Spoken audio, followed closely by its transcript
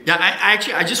Yeah,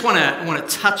 I just want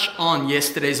to touch on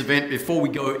yesterday's event before we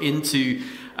go into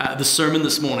the sermon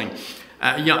this morning.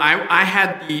 I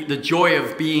had the joy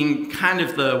of being kind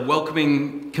of the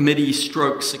welcoming committee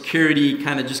stroke security,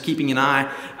 kind of just keeping an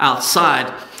eye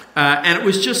outside. And it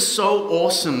was just so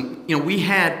awesome. We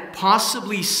had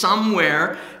possibly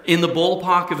somewhere in the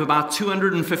ballpark of about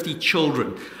 250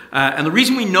 children. And the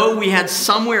reason we know we had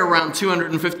somewhere around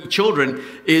 250 children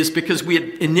is because we had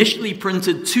initially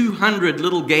printed 200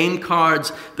 little game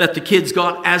cards that the kids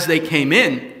got as they came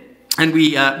in. And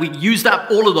we used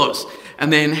up all of those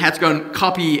and then had to go and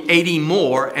copy 80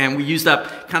 more. And we used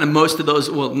up kind of most of those,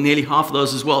 well, nearly half of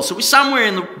those as well. So we're somewhere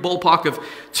in the ballpark of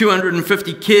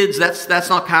 250 kids. That's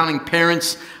not counting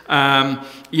parents. I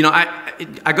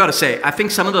got to say, I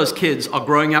think some of those kids are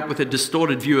growing up with a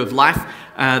distorted view of life.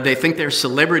 They think they're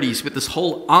celebrities with this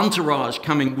whole entourage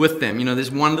coming with them.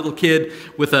 There's one little kid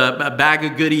with a bag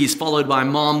of goodies followed by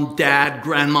mom, dad,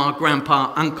 grandma,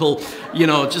 grandpa, uncle,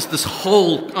 just this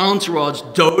whole entourage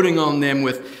doting on them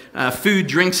with food,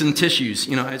 drinks, and tissues.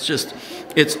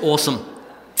 It's awesome.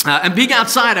 And being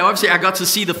outside, I got to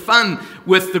see the fun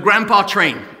with the grandpa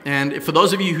train. And for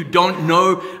those of you who don't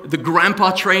know the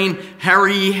grandpa train,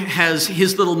 Harry has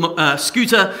his little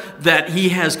scooter that he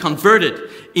has converted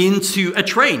into a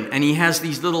train. And he has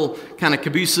these little kind of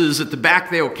cabooses at the back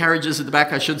there, or carriages at the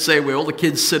back, I should say, where all the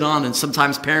kids sit on, and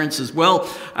sometimes parents as well.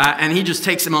 And he just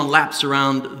takes them on laps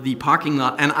around the parking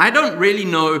lot. And I don't really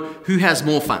know who has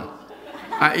more fun.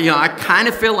 I kind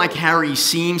of feel like Harry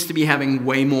seems to be having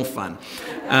way more fun.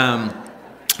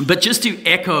 But just to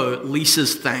echo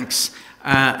Lisa's thanks,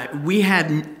 we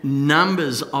had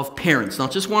numbers of parents,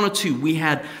 not just one or two. We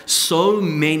had so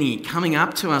many coming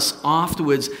up to us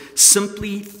afterwards,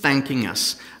 simply thanking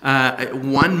us.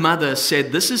 One mother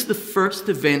said, "This is the first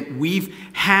event we've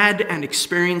had and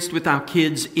experienced with our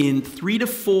kids in 3 to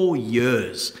 4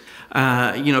 years."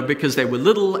 Because they were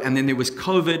little, and then there was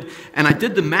COVID. And I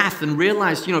did the math and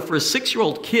realized, for a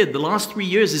 6-year-old kid, the last 3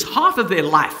 years is half of their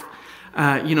life.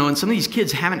 And some of these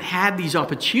kids haven't had these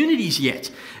opportunities yet.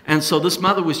 And so this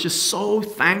mother was just so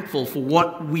thankful for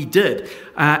what we did.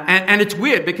 And it's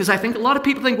weird because I think a lot of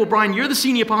people think, well, Brian, you're the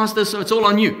senior pastor, so it's all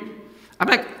on you. I'm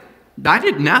like, I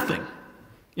did nothing.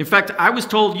 In fact, I was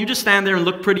told, you just stand there and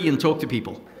look pretty and talk to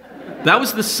people. That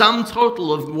was the sum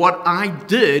total of what I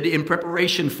did in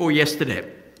preparation for yesterday.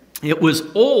 It was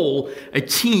all a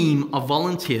team of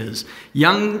volunteers,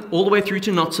 young all the way through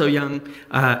to not so young,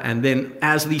 and then,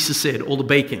 as Lisa said, all the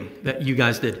baking that you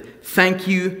guys did. Thank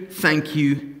you, thank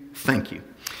you, thank you.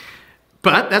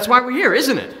 But that's why we're here,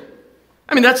 isn't it?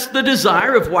 That's the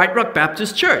desire of White Rock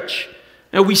Baptist Church.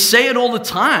 Now, we say it all the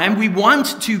time. We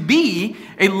want to be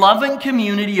a loving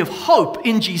community of hope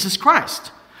in Jesus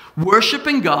Christ,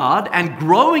 worshiping God and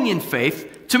growing in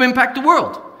faith to impact the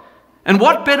world. And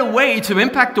what better way to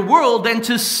impact the world than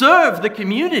to serve the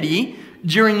community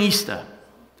during Easter?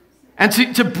 And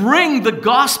to bring the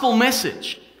gospel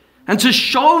message and to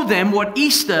show them what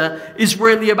Easter is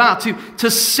really about,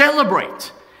 to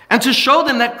celebrate and to show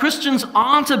them that Christians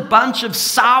aren't a bunch of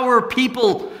sour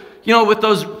people, with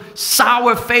those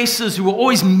sour faces who are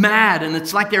always mad, and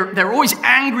it's like they're always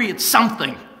angry at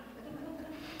something.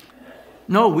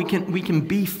 No, we can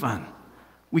be fun.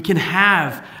 We can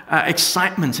have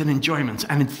excitement and enjoyment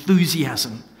and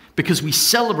enthusiasm because we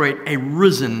celebrate a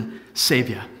risen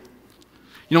Savior.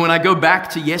 When I go back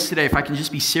to yesterday, if I can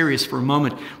just be serious for a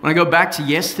moment, when I go back to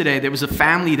yesterday, there was a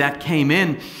family that came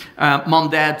in, mom,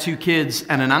 dad, 2 kids,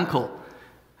 and an uncle.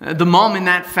 The mom in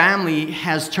that family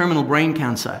has terminal brain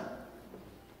cancer.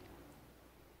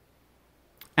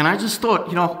 And I just thought,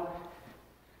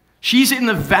 she's in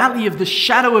the valley of the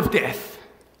shadow of death.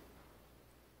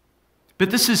 But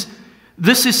this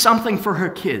is something for her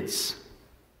kids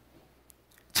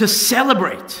to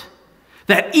celebrate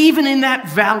that even in that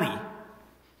valley,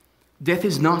 death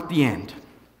is not the end.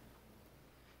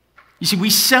 You see, we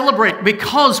celebrate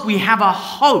because we have a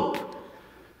hope,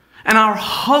 and our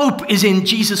hope is in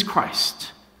Jesus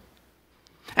Christ.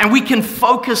 And we can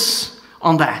focus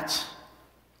on that.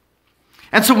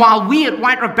 And so while we at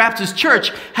White Rock Baptist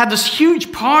Church had this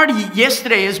huge party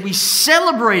yesterday as we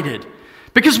celebrated,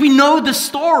 because we know the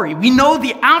story, we know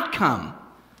the outcome.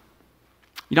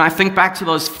 I think back to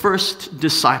those first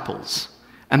disciples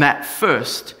and that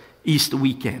first Easter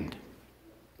weekend.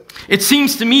 It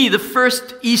seems to me the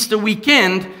first Easter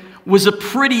weekend was a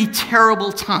pretty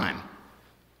terrible time.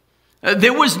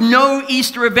 There was no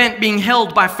Easter event being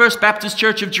held by First Baptist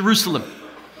Church of Jerusalem.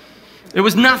 There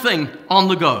was nothing on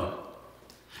the go.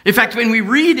 In fact, when we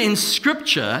read in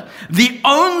Scripture, the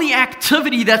only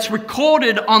activity that's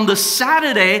recorded on the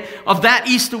Saturday of that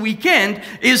Easter weekend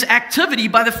is activity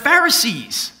by the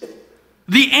Pharisees,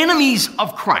 the enemies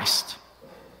of Christ.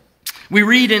 We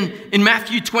read in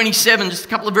Matthew 27, just a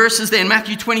couple of verses there, in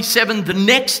Matthew 27, the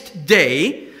next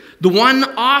day, the one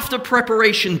after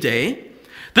preparation day,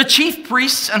 the chief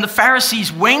priests and the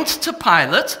Pharisees went to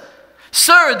Pilate.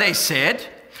 "Sir," they said,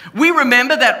 "we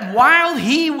remember that while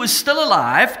he was still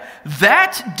alive,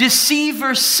 that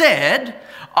deceiver said,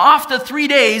 'After 3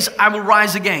 days I will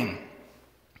rise again.'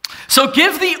 So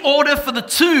give the order for the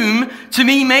tomb to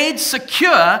be made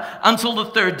secure until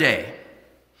the 3rd day.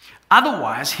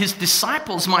 Otherwise, his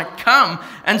disciples might come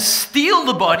and steal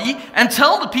the body and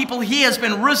tell the people he has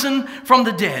been risen from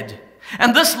the dead.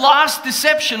 And this last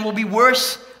deception will be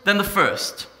worse than the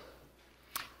first."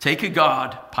 "Take a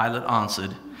guard," Pilate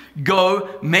answered. "Go,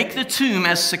 make the tomb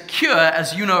as secure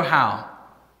as you know how."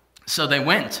 So they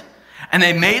went, and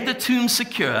they made the tomb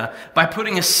secure by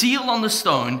putting a seal on the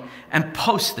stone and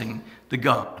posting the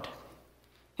guard.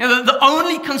 You know, the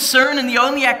only concern and the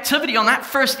only activity on that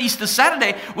first Easter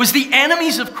Saturday was the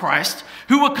enemies of Christ,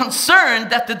 who were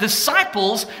concerned that the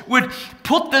disciples would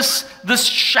put this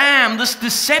sham, this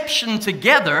deception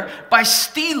together by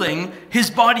stealing his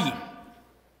body.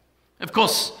 Of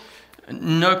course,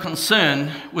 no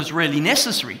concern was really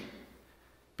necessary,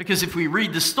 because if we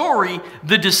read the story,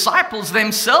 the disciples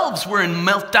themselves were in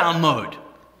meltdown mode.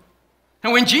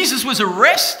 And when Jesus was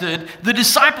arrested, the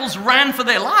disciples ran for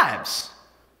their lives.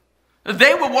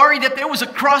 They were worried that there was a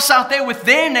cross out there with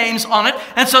their names on it,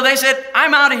 and so they said,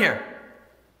 "I'm out of here."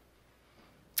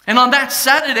 And on that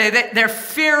Saturday, their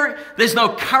fear, there's no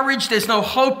courage, there's no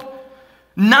hope.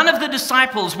 None of the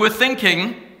disciples were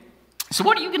thinking, "So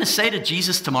what are you going to say to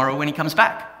Jesus tomorrow when he comes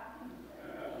back?"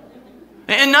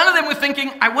 And none of them were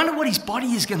thinking, "I wonder what his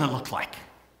body is going to look like.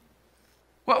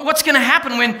 What's going to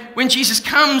happen when Jesus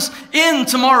comes in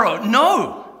tomorrow?"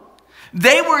 No.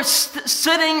 They were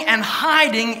sitting and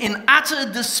hiding in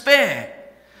utter despair.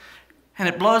 And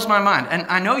it blows my mind. And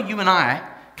I know you and I,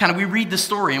 we read the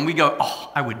story and we go,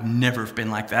 "Oh, I would never have been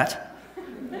like that."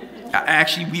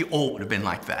 Actually, we all would have been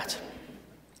like that.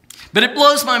 But it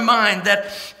blows my mind that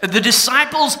the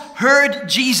disciples heard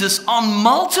Jesus on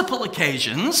multiple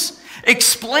occasions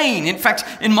explain. In fact,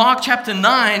 in Mark chapter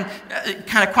 9,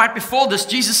 quite before this,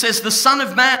 Jesus says, "The Son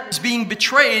of Man is being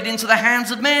betrayed into the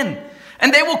hands of men,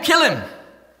 and they will kill him.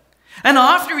 And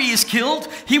after he is killed,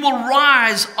 he will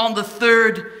rise on the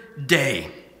 3rd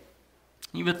day."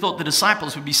 You would have thought the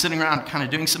disciples would be sitting around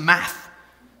doing some math,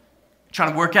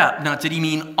 trying to work out, now, did he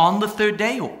mean on the 3rd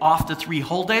day or after 3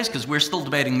 whole days? Because we're still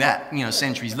debating that,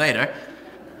 centuries later.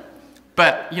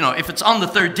 But, if it's on the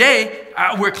 3rd day,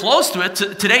 we're close to it.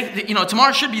 Today,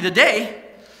 tomorrow should be the day.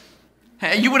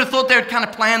 You would have thought they would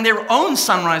plan their own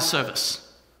sunrise service.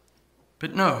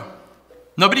 But no.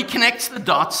 Nobody connects the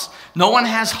dots. No one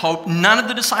has hope. None of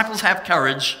the disciples have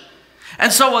courage.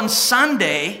 And so on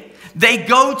Sunday, they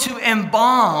go to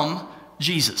embalm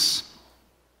Jesus.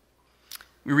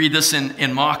 We read this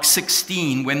in Mark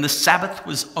 16. "When the Sabbath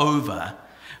was over,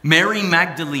 Mary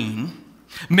Magdalene,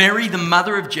 Mary the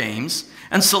mother of James,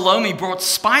 and Salome brought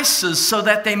spices so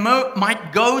that they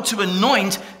might go to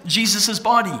anoint Jesus'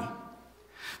 body.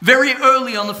 Very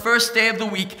early on the first day of the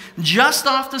week, just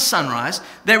after sunrise,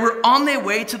 they were on their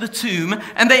way to the tomb,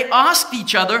 and they asked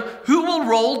each other, 'Who will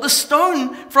roll the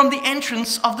stone from the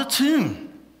entrance of the tomb?'"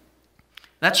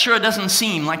 That sure doesn't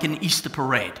seem like an Easter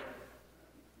parade.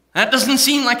 That doesn't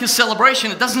seem like a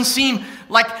celebration. It doesn't seem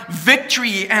like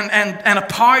victory and a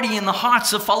party in the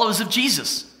hearts of followers of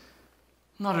Jesus.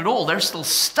 Not at all. They're still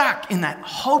stuck in that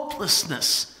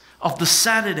hopelessness of the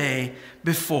Saturday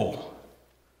before.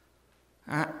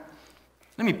 Let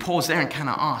me pause there and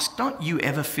ask, don't you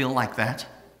ever feel like that?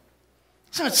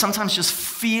 Doesn't it sometimes just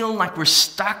feel like we're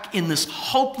stuck in this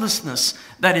hopelessness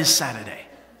that is Saturday?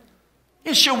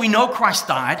 Yeah, sure, we know Christ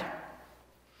died.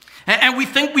 And we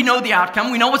think we know the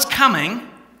outcome. We know what's coming.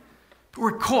 But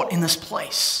we're caught in this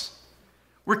place.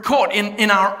 We're caught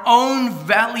in our own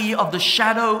valley of the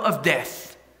shadow of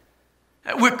death.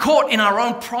 We're caught in our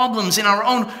own problems, in our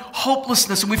own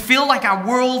hopelessness. And we feel like our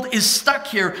world is stuck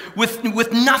here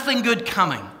with nothing good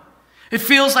coming. It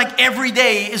feels like every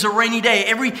day is a rainy day.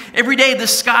 Every day the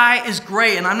sky is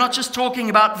gray. And I'm not just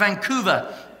talking about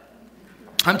Vancouver.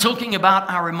 I'm talking about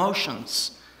our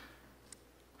emotions,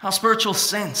 our spiritual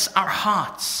sense, our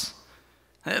hearts.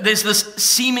 There's this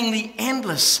seemingly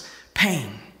endless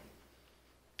pain.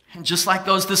 And just like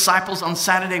those disciples on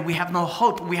Saturday, we have no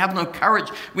hope, we have no courage,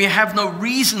 we have no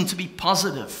reason to be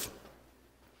positive.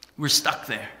 We're stuck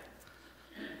there.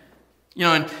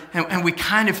 And we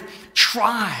kind of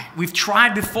we've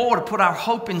tried before to put our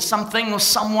hope in something or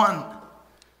someone,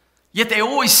 yet they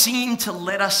always seem to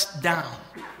let us down.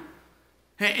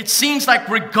 It seems like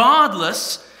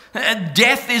regardless,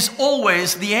 death is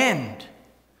always the end.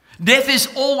 Death is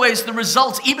always the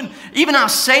result. Even our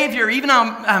Savior, even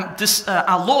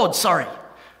our Lord,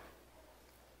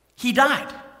 He died.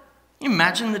 Can you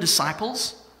imagine the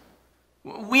disciples?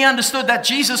 We understood that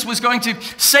Jesus was going to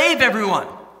save everyone.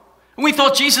 We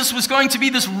thought Jesus was going to be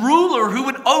this ruler who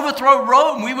would overthrow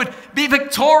Rome. We would be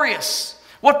victorious.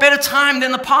 What better time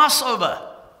than the Passover?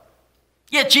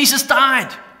 Yet Jesus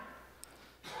died.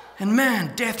 And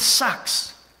man, death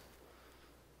sucks.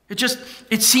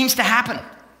 It seems to happen.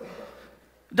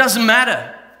 It doesn't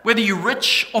matter whether you're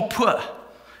rich or poor,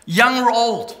 young or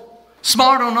old,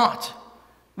 smart or not.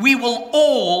 We will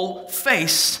all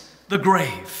face the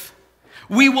grave.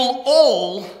 We will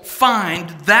all find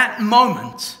that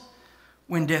moment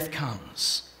when death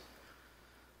comes.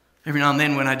 Every now and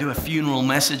then when I do a funeral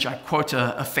message, I quote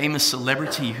a famous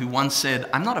celebrity who once said,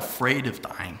 "I'm not afraid of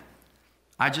dying.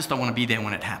 I just don't want to be there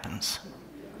when it happens."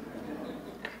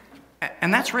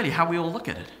 And that's really how we all look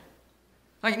at it.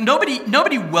 Like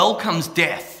nobody welcomes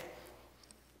death.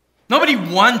 Nobody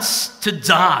wants to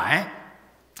die.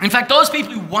 In fact, those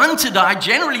people who want to die,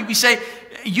 generally we say,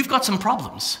 "You've got some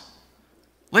problems.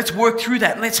 Let's work through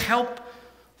that. Let's help.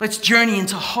 Let's journey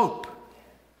into hope."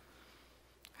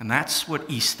 And that's what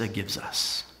Easter gives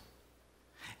us.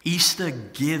 Easter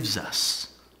gives us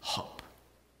hope.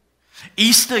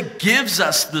 Easter gives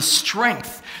us the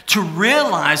strength to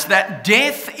realize that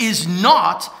death is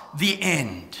not the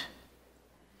end.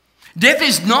 Death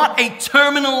is not a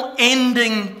terminal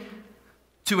ending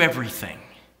to everything.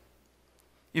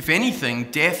 If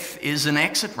anything, death is an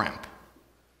exit ramp.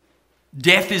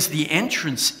 Death is the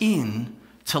entrance in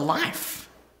to life,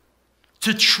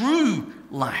 to true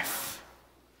life.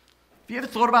 Have you ever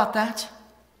thought about that?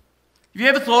 Have you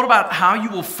ever thought about how you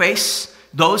will face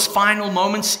those final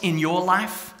moments in your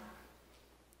life?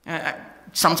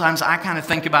 Sometimes I kind of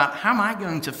think about, how am I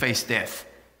going to face death?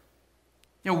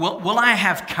 Will I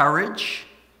have courage?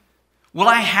 Will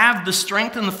I have the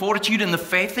strength and the fortitude and the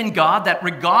faith in God that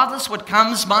regardless what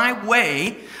comes my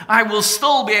way, I will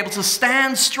still be able to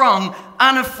stand strong,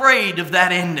 unafraid of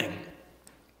that ending,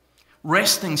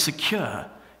 resting secure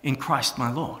in Christ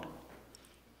my Lord?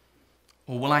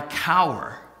 Or will I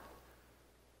cower,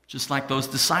 just like those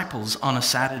disciples on a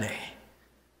Saturday?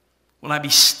 Will I be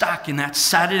stuck in that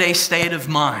Saturday state of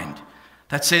mind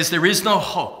that says there is no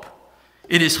hope?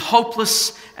 It is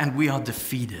hopeless and we are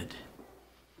defeated.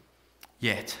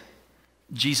 Yet,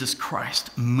 Jesus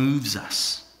Christ moves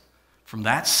us from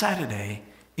that Saturday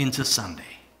into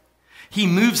Sunday. He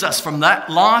moves us from that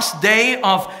last day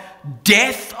of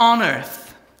death on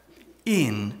earth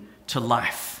into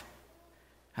life.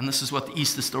 And this is what the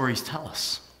Easter stories tell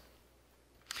us.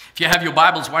 If you have your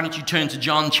Bibles, why don't you turn to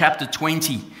John chapter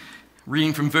 20,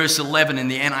 reading from verse 11 in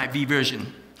the NIV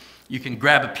version. You can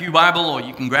grab a pew Bible or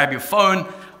you can grab your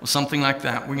phone or something like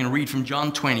that. We're going to read from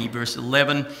John 20, verse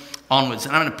 11 onwards.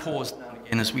 And I'm going to pause now and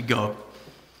again as we go.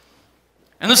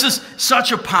 And this is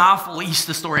such a powerful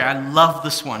Easter story. I love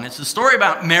this one. It's a story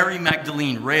about Mary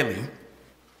Magdalene, really.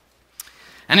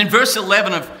 And in verse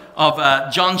 11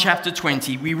 of John chapter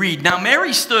 20, we read, "Now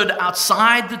Mary stood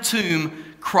outside the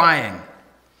tomb crying.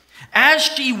 As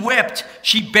she wept,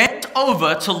 she bent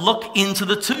over to look into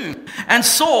the tomb and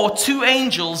saw two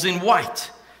angels in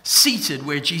white seated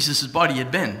where Jesus' body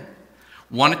had been,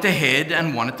 one at the head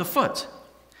and one at the foot.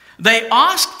 They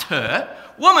asked her,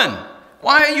 'Woman,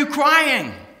 why are you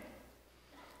crying?'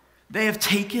 'They have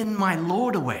taken my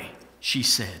Lord away,' she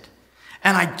said,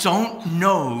 'and I don't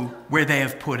know where they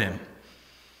have put him.'"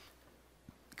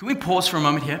 Can we pause for a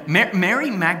moment here? Mary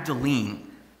Magdalene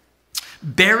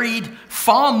buried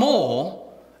far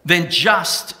more than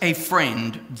just a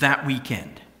friend that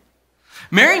weekend.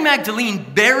 Mary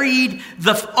Magdalene buried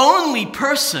the only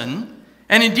person,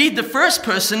 and indeed the first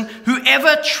person, who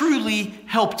ever truly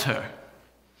helped her.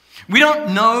 We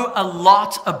don't know a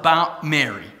lot about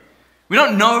Mary. We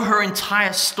don't know her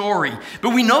entire story, but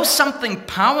we know something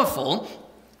powerful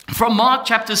from Mark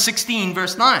chapter 16,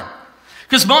 verse 9.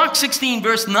 Because Mark 16,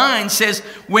 verse 9 says,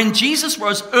 "When Jesus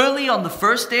rose early on the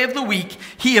first day of the week,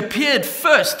 he appeared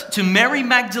first to Mary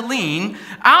Magdalene,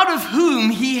 out of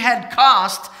whom he had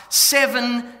cast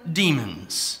 7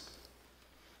 demons."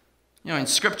 In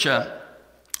Scripture,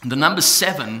 the number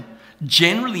 7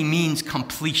 generally means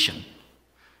completion.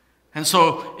 And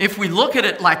so if we look at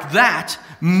it like that,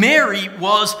 Mary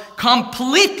was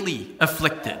completely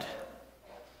afflicted.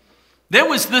 There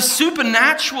was this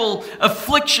supernatural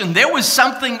affliction. There was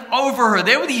something over her.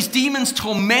 There were these demons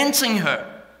tormenting her.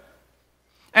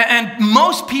 And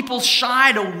most people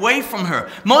shied away from her.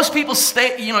 Most people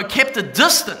kept a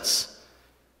distance.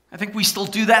 I think we still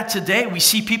do that today. We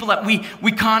see people that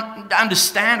we can't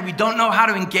understand, we don't know how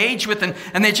to engage with,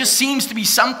 and there just seems to be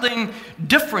something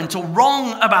different or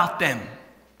wrong about them.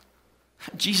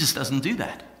 Jesus doesn't do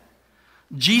that.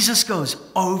 Jesus goes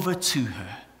over to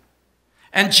her,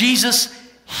 and Jesus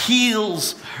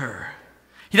heals her.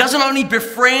 He doesn't only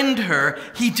befriend her,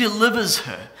 he delivers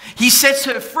her. He sets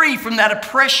her free from that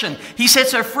oppression. He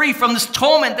sets her free from this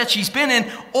torment that she's been in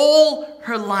all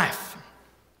her life.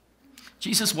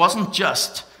 Jesus wasn't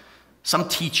just some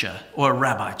teacher or a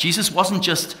rabbi. Jesus wasn't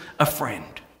just a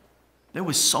friend. There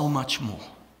was so much more.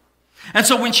 And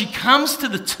so when she comes to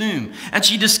the tomb and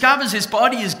she discovers his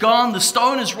body is gone, the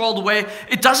stone is rolled away,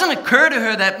 it doesn't occur to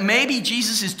her that maybe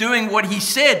Jesus is doing what he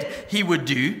said he would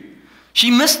do. She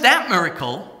missed that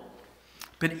miracle,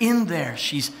 but in there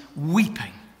she's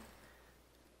weeping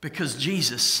because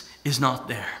Jesus is not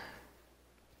there.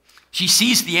 She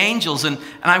sees the angels, and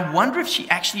I wonder if she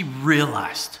actually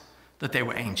realized that they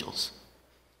were angels.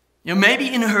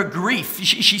 Maybe in her grief,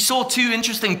 she saw two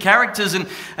interesting characters and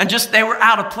just they were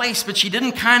out of place, but she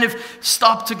didn't kind of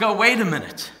stop to go, wait a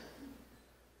minute.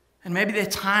 And maybe there are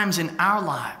times in our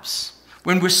lives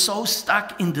when we're so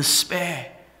stuck in despair,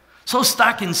 so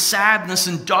stuck in sadness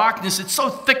and darkness, it's so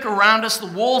thick around us, the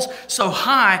walls so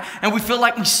high, and we feel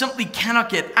like we simply cannot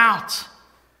get out.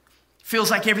 Feels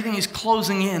like everything is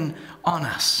closing in on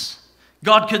us.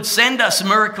 God could send us a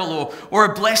miracle or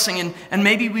a blessing, and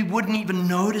maybe we wouldn't even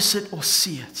notice it or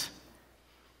see it.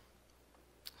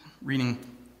 Reading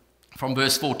from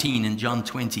verse 14 in John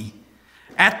 20.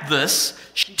 At this,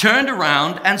 she turned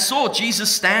around and saw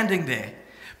Jesus standing there,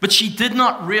 but she did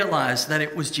not realize that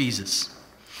it was Jesus.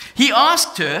 He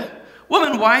asked her,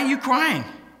 "Woman, why are you crying?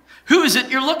 Who is it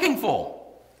you're looking for?"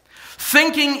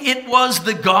 Thinking it was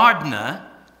the gardener,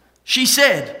 she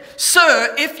said,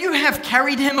 "Sir, if you have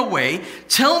carried him away,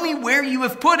 tell me where you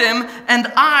have put him, and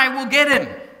I will get him."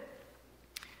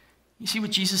 You see what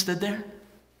Jesus did there?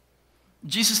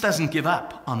 Jesus doesn't give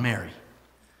up on Mary.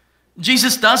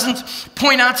 Jesus doesn't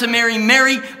point out to Mary,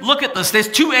 "Mary, look at this. There's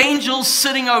two angels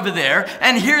sitting over there,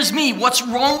 and here's me. What's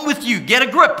wrong with you? Get a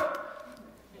grip."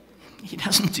 He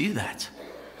doesn't do that.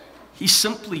 He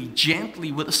simply,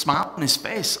 gently, with a smile on his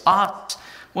face, asks,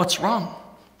 "What's wrong?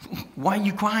 Why are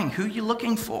you crying? Who are you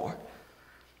looking for?"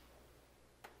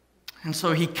 And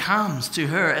so he comes to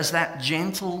her as that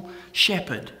gentle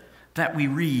shepherd that we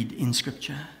read in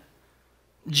Scripture.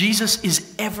 Jesus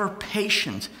is ever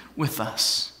patient with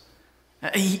us.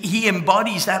 He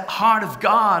embodies that heart of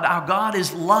God. Our God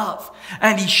is love,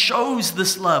 and he shows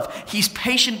this love. He's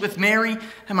patient with Mary,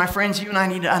 and my friends, you and I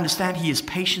need to understand he is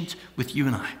patient with you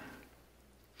and I.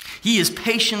 He is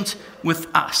patient with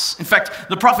us. In fact,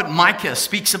 the prophet Micah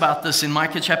speaks about this in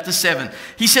Micah chapter 7.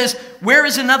 He says, "Where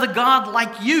is another God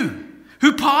like you,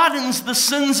 who pardons the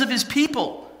sins of his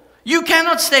people? You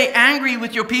cannot stay angry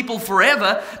with your people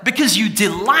forever because you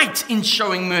delight in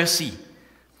showing mercy.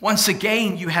 Once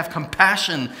again, you have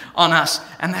compassion on us."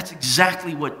 And that's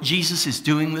exactly what Jesus is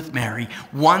doing with Mary.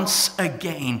 Once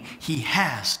again, he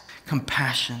has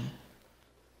compassion.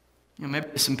 Maybe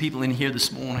there's some people in here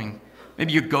this morning.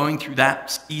 Maybe you're going through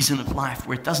that season of life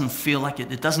where it doesn't feel like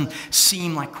it. It doesn't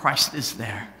seem like Christ is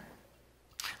there.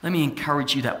 Let me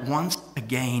encourage you that once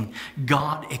again,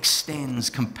 God extends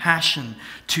compassion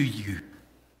to you.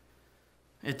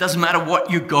 It doesn't matter what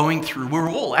you're going through. We're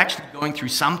all actually going through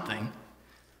something.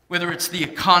 Whether it's the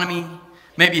economy,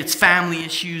 maybe it's family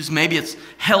issues, maybe it's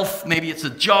health, maybe it's a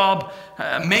job,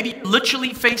 maybe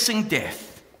literally facing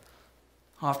death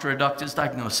after a doctor's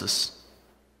diagnosis.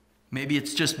 Maybe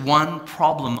it's just one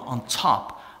problem on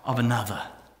top of another.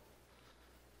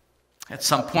 At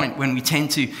some point when we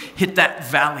tend to hit that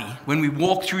valley, when we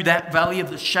walk through that valley of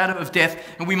the shadow of death,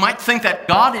 and we might think that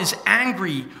God is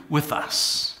angry with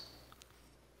us.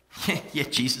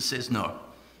 Yet Jesus says, no.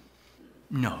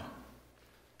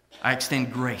 I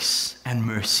extend grace and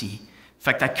mercy. In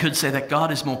fact, I could say that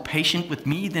God is more patient with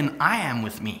me than I am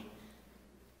with me.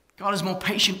 God is more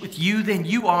patient with you than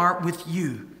you are with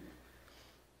you.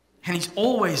 And he's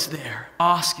always there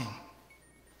asking.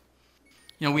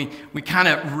 We kind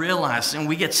of realize and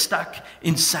we get stuck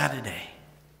in Saturday.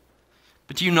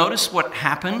 But do you notice what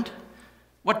happened?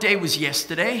 What day was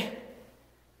yesterday?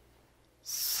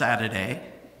 Saturday.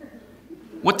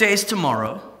 What day is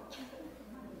tomorrow?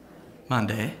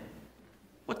 Monday.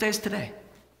 What day is today?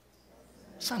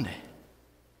 Sunday.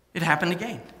 It happened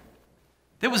again.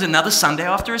 There was another Sunday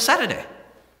after a Saturday.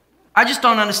 I just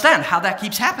don't understand how that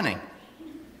keeps happening.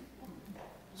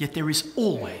 Yet there is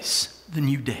always the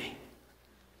new day.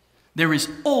 There is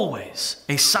always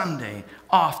a Sunday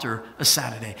after a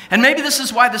Saturday. And maybe this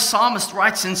is why the psalmist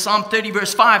writes in Psalm 30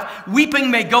 verse 5,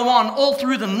 weeping may go on all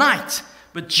through the night,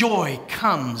 but joy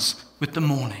comes with the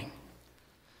morning.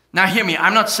 Now hear me,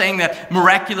 I'm not saying that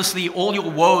miraculously all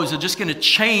your woes are just going to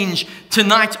change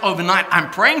tonight overnight. I'm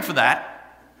praying for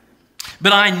that.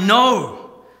 But I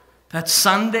know that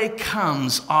Sunday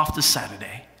comes after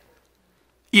Saturday.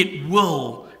 It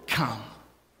will come.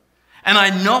 And I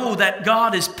know that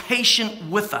God is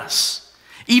patient with us,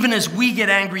 even as we get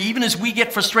angry, even as we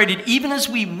get frustrated, even as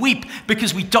we weep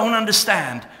because we don't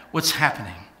understand what's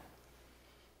happening.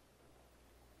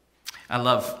 I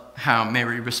love how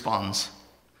Mary responds,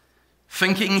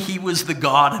 thinking he was the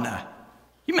gardener.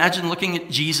 You imagine looking at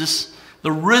Jesus,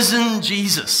 the risen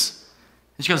Jesus.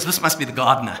 And she goes, this must be the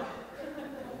gardener.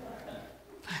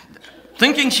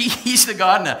 Thinking he's the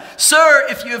gardener. Sir,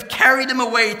 if you have carried him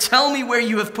away, tell me where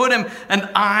you have put him, and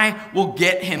I will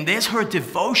get him. There's her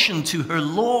devotion to her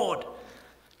Lord.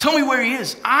 Tell me where he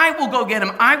is. I will go get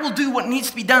him. I will do what needs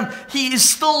to be done. He is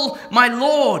still my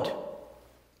Lord.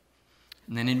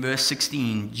 And then in verse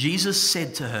 16, Jesus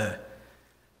said to her,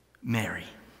 Mary.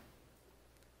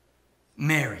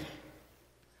 Mary.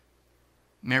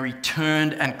 Mary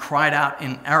turned and cried out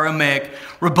in Aramaic,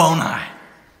 Rabboni,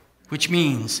 which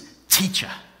means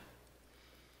teacher.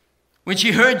 When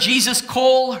she heard Jesus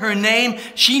call her name,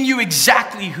 she knew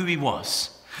exactly who he was.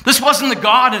 This wasn't the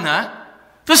gardener.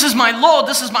 This is my Lord.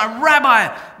 This is my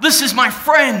rabbi. This is my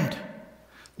friend.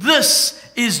 This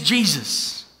is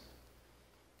Jesus.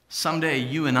 Someday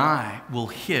you and I will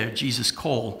hear Jesus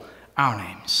call our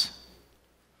names.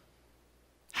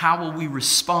 How will we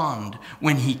respond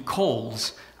when he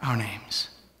calls our names?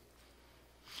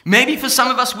 Maybe for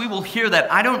some of us, we will hear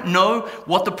that. I don't know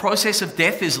what the process of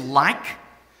death is like.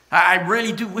 I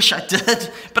really do wish I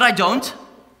did, but I don't.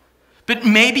 But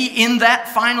maybe in that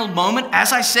final moment,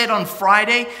 as I said on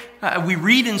Friday, we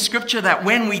read in Scripture that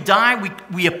when we die,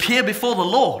 we appear before the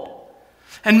Lord.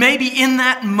 And maybe in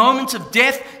that moment of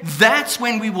death, that's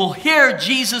when we will hear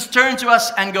Jesus turn to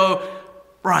us and go,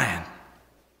 Brian.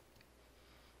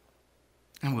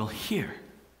 And we'll hear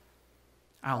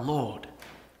our Lord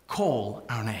call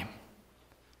our name.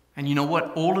 And you know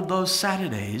what? All of those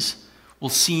Saturdays will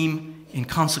seem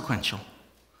inconsequential.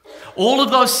 All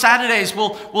of those Saturdays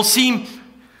will seem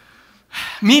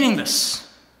meaningless.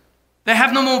 They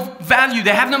have no more value.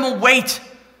 They have no more weight.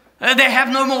 They have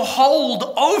no more hold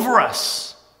over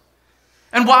us.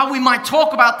 And while we might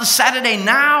talk about the Saturday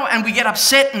now and we get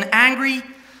upset and angry,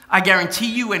 I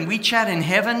guarantee you when we chat in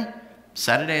heaven,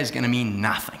 Saturday is going to mean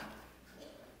nothing.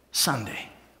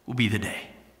 Sunday will be the day.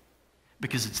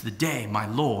 Because it's the day my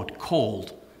Lord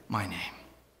called my name.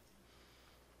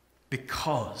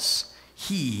 Because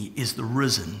he is the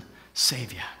risen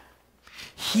Savior.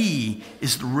 He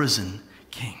is the risen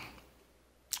King.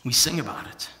 We sing about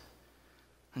it.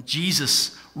 And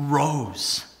Jesus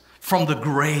rose from the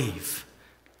grave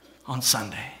on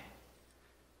Sunday.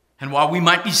 And while we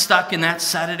might be stuck in that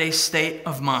Saturday state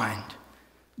of mind,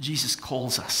 Jesus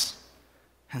calls us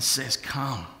and says,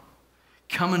 come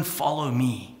and follow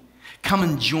me. Come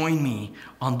and join me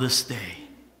on this day.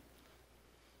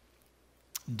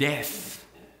 Death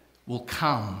will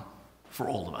come for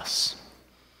all of us.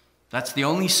 That's the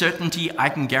only certainty I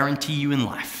can guarantee you in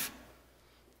life.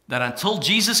 That until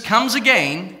Jesus comes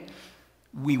again,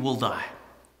 we will die.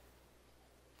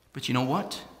 But you know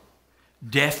what?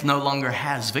 Death no longer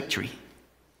has victory.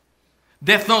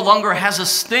 Death no longer has a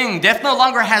sting. Death no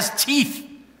longer has teeth.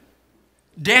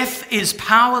 Death is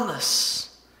powerless.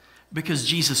 Because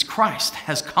Jesus Christ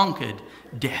has conquered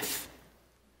death.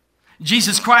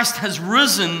 Jesus Christ has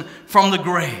risen from the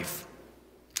grave.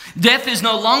 Death is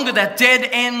no longer that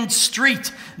dead-end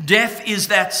street. Death is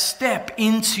that step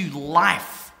into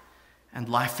life and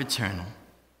life eternal.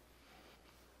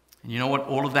 And you know what?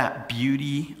 All of that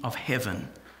beauty of heaven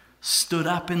stood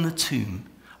up in the tomb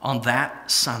on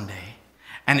that Sunday.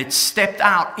 And it stepped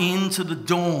out into the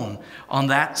dawn on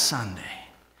that Sunday.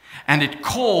 And it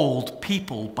called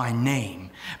people by name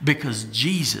because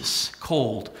Jesus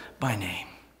called by name.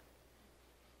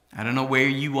 I don't know where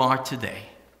you are today.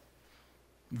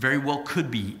 Very well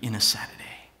could be in a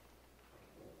Saturday.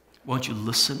 Won't you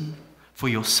listen for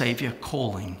your Savior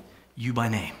calling you by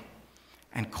name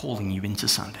and calling you into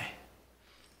Sunday?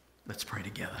 Let's pray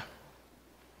together.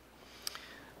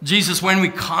 Jesus, when we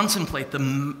contemplate the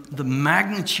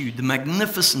magnitude, the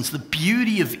magnificence, the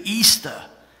beauty of Easter,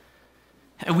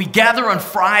 and we gather on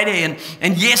Friday,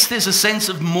 and yes, there's a sense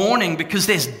of mourning because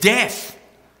there's death.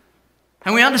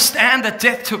 And we understand that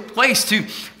death took place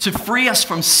to free us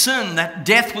from sin, that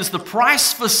death was the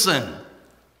price for sin.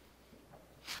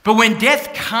 But when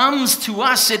death comes to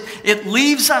us, it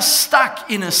leaves us stuck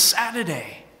in a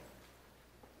Saturday.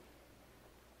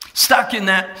 Stuck in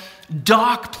that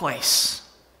dark place.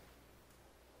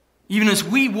 Even as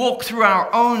we walk through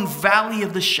our own valley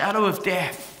of the shadow of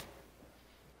death.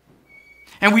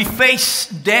 And we face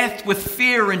death with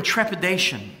fear and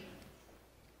trepidation.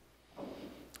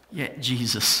 Yet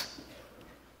Jesus,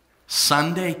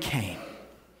 Sunday came.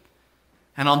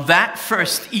 And on that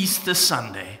first Easter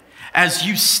Sunday, as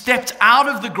you stepped out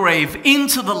of the grave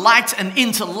into the light and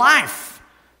into life,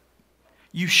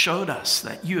 you showed us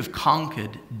that you have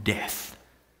conquered death.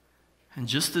 And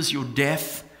just as your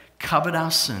death covered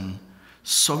our sin,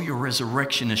 so your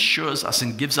resurrection assures us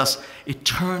and gives us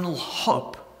eternal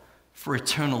hope for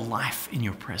eternal life in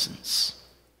your presence.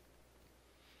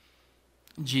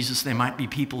 Jesus, there might be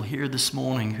people here this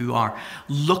morning who are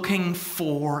looking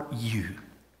for you.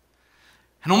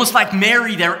 And almost like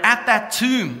Mary, they're at that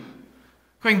tomb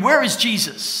going, where is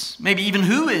Jesus? Maybe even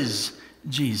who is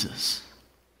Jesus?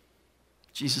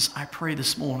 Jesus, I pray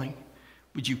this morning,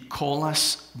 would you call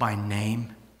us by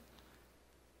name?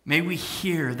 May we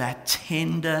hear that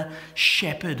tender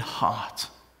shepherd heart,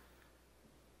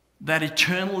 that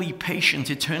eternally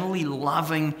patient, eternally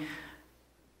loving,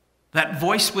 that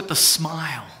voice with the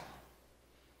smile,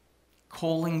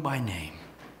 calling by name.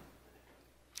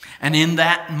 And in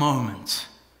that moment,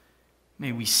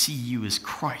 may we see you as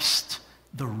Christ,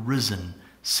 the risen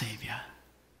Savior.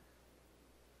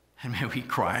 And may we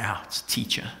cry out,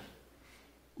 Teacher,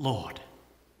 Lord,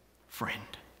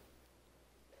 Friend.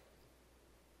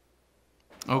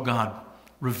 Oh God,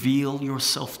 reveal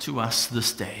yourself to us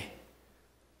this day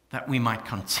that we might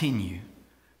continue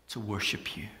to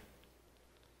worship you.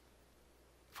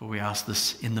 For we ask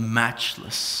this in the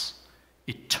matchless,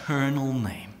 eternal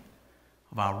name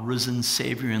of our risen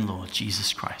Savior and Lord,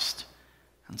 Jesus Christ.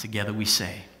 And together we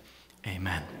say,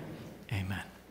 Amen. Amen.